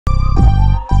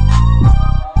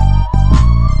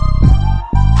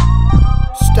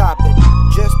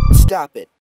stop it.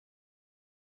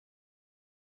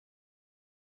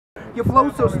 You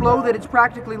flow so slow that it's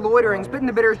practically loitering, spitting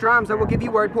the bitterest rhymes that will give you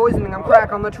word poisoning. I'm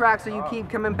crack on the track so you keep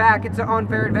coming back. It's an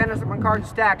unfair advantage that my cards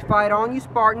stacked. Fight on, you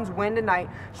Spartans, win tonight.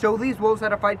 Show these wolves how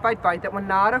to fight, that we're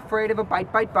not afraid of a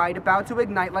bite, about to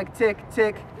ignite like tick,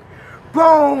 tick.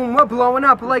 Boom! We're blowing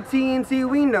up like TNT,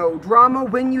 we know. Drama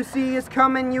when you see us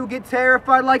coming, you get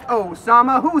terrified like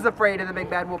Osama. Who's afraid of the big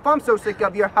bad wolf? I'm so sick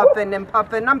of your huffing and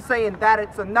puffing. I'm saying that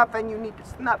it's enough and you need to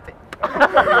snuff it.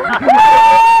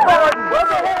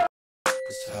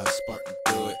 That's how Spartan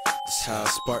do it. That's how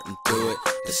Spartan do it.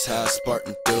 That's how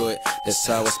Spartan do it. That's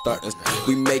how Spartans.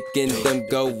 We making them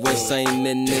go insane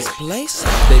in this place.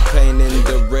 They painting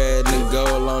the red and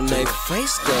gold on their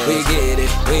face. We get it,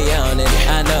 we on it.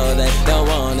 I know they don't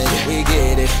want it. We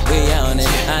get it, we on it.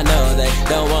 I know they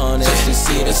don't want it. Just to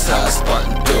see that's how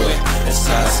Spartan do it. That's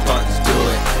how Spartans do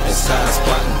it. That's how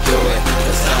Spartan do it.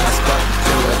 That's how Spartan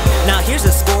do it. Now here's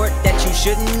a sport that you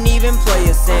shouldn't even play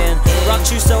us in.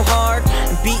 Rocked you so hard,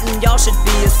 and beating y'all should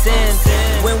be a sin.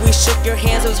 When we shook your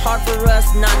hands, it was hard for us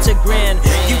not to grin.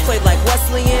 You played like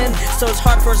Wesleyan, so it's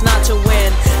hard for us not to win.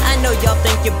 I know y'all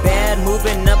think you're bad,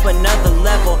 moving up another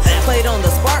level. Played on the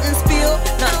Spartans field,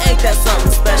 now ain't that something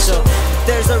special?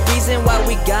 There's a reason why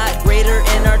we got greater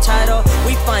in our title.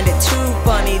 We find it too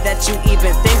funny that you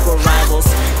even think we're rivals.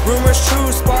 Rumors true,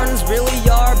 Spartans really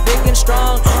are big and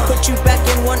strong. Put you back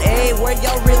in 1A where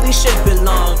y'all really should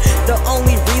belong. The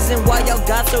only reason why y'all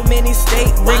got so many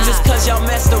state rings is cause y'all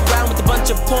messed around with a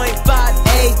bunch of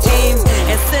 .5A teams.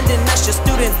 And sending us your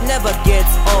students never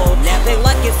gets old. They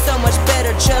like it so much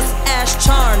better, just ask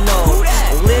Charno.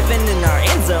 Living in our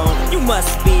end zone, you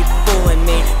must be fooling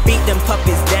me. Beat them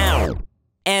puppies down.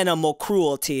 Animal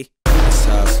cruelty. That's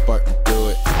how Spartan do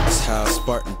it. That's how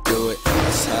Spartan do it.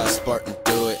 That's how Spartan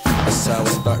do it. That's how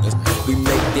Spartans. We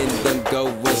making them go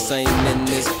insane in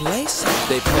this place.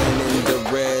 They painting the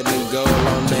red and gold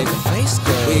on their face.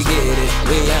 We get it,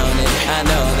 we on it. I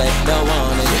know they don't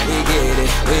want it. We get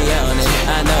it, we on it.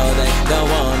 I know they don't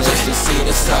want it. Just to see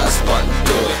that's how Spartan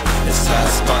do it. That's how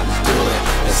Spartan do it.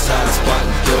 That's how Spartan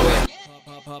do it.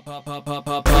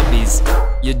 Puppies,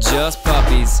 you're just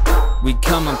puppies. We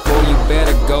coming for you,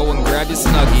 better go and grab your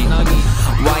snuggie.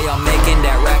 Why y'all making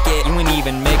that racket? You ain't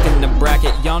even making the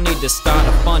bracket. Y'all need to start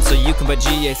a fund so you can put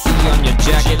GAC on your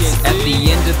jackets. At the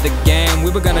end of the game,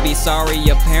 we were gonna be sorry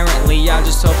apparently. I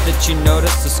just hope that you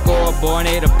noticed the scoreboard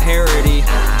ain't a parody.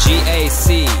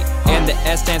 GAC, and the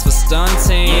S stands for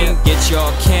stunting. Get your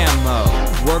camo,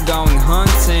 we're going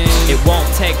hunting. It won't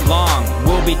take long,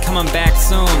 we'll be coming back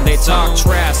soon. They talk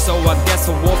trash, so I guess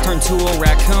a wolf turned to a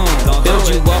raccoon. Build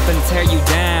you up and tear you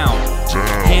down.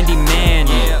 Handyman,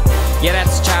 yeah,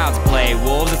 that's child's play.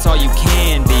 Wolves, that's all you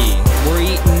can be. We're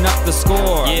eating up the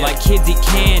score like kids eat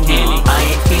candy. I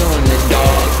ain't feeling the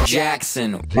dog.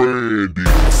 Jackson, Randy.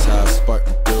 That's how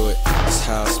Spartan do it. That's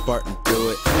how Spartan do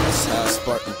it. That's how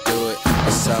Spartan do it.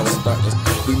 That's how Spartans.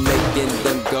 We making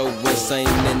them go insane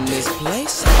in this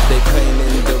place. They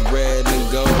painting the red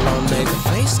and gold on their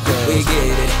face. We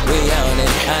get it, we on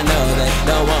it. I know they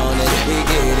don't want it. We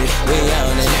get it, we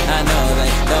on it. I know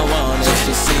they don't want it. Just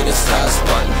to see that's how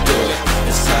Spartan do it.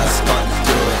 That's how Spartan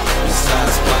do it. That's how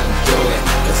Spartan do it.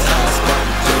 That's how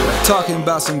Spartan do it. Talking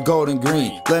about some gold and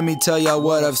green, let me tell y'all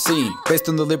what I've seen. Based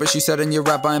on the lyrics you said in your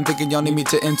rap, I am thinking y'all need me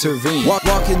to intervene.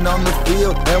 Walking on the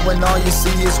field, and when all you see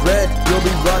is red, you'll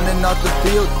be running off the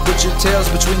field with your tails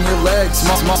between your legs.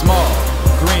 Small,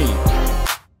 green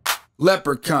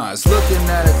leprechauns looking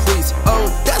at a cleats. Oh,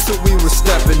 that's what we were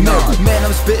stepping on. Man,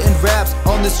 I'm spitting raps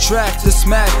on this track to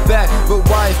smack back. But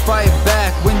why fight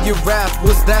back when your rap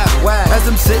was that whack? As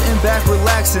I'm sitting back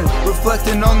relaxing,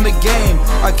 reflecting on the game,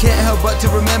 I can't help but to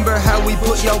remember how we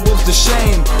put y'all wolves to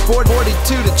shame. 42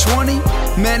 to 20,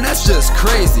 man, that's just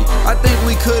crazy. I think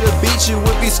we could have beat you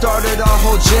if we started our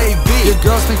whole JV. Your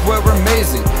girls think we're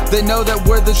amazing, they know that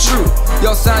we're the truth.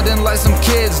 Y'all sounding like some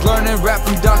kids learning rap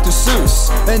from Dr. Seuss.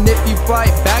 And if you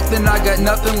fight back, then I got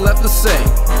nothing left to say.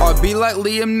 I'll be like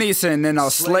Liam Neeson and I'll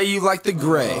slay you like the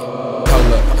Gray.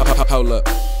 Hold up,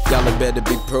 y'all better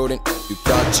be prudent. You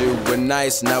thought you were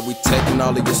nice, now we taking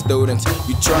all of your students.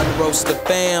 You trying to roast the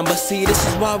fam, but see this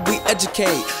is why we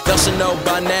educate. Y'all should know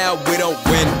by now we don't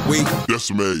win, we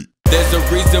decimate. There's a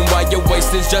reason why your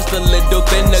waist is just a little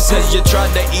thinner, cause you tried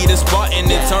to eat a Spartan,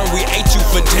 in turn we ate you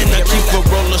for dinner. Keep a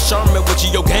roll of Charmin with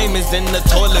you, your game is in the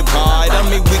toilet pipe. I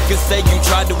mean we can say you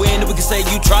tried to win, we can say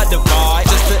you tried to fight,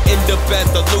 just to end up as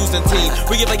the losing team.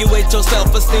 Reevaluate your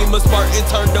self-esteem, a Spartan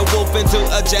turned a wolf into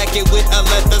a jacket with a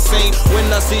leather seam. When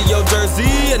I see your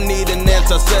jersey, I need an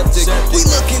antiseptic. We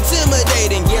look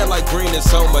intimidating, yeah, like green is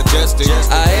so majestic.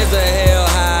 Our heads are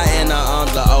held high and our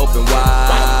arms are open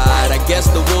wide. I guess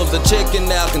the wolves are chicken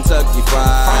now, Kentucky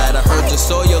Fried. I heard you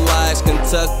soil your lives,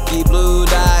 Kentucky blue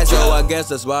dyes. So I guess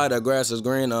that's why the grass is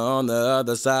greener on the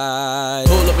other side.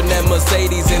 Pull up in that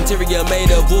Mercedes, interior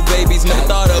made of wool babies. Never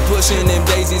thought of pushing them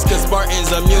daisies, cause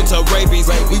Spartans immune to rabies.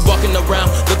 We walking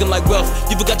around looking like wealth.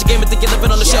 You forgot your game and thinking of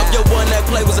it on the shelf. Yo, one that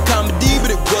play was a comedy,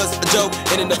 but it was a joke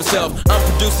in and of itself. I'm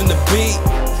producing the beat,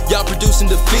 y'all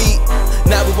producing defeat.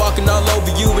 Now we walking all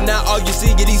over you, and now all you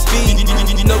see are these feet.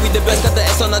 You know we the best, got the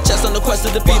S on our chest on the quest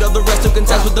to defeat all the rest who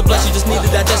contest with the bless. You just need to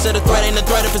digest it. A threat ain't a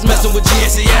threat if it's messing with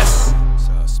GSES. This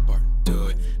how Spartan do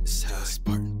it. This how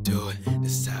Spartan do it.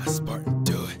 This how Spartan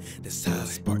do it. This how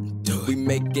Spartan do it. We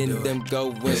making them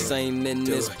go insane in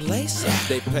this place.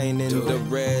 They painting the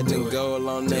red and gold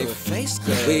on their face.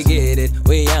 We get it,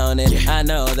 we own it. I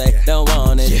know they don't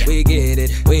want it. We get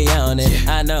it, we own it.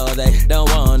 I know they don't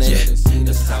want it.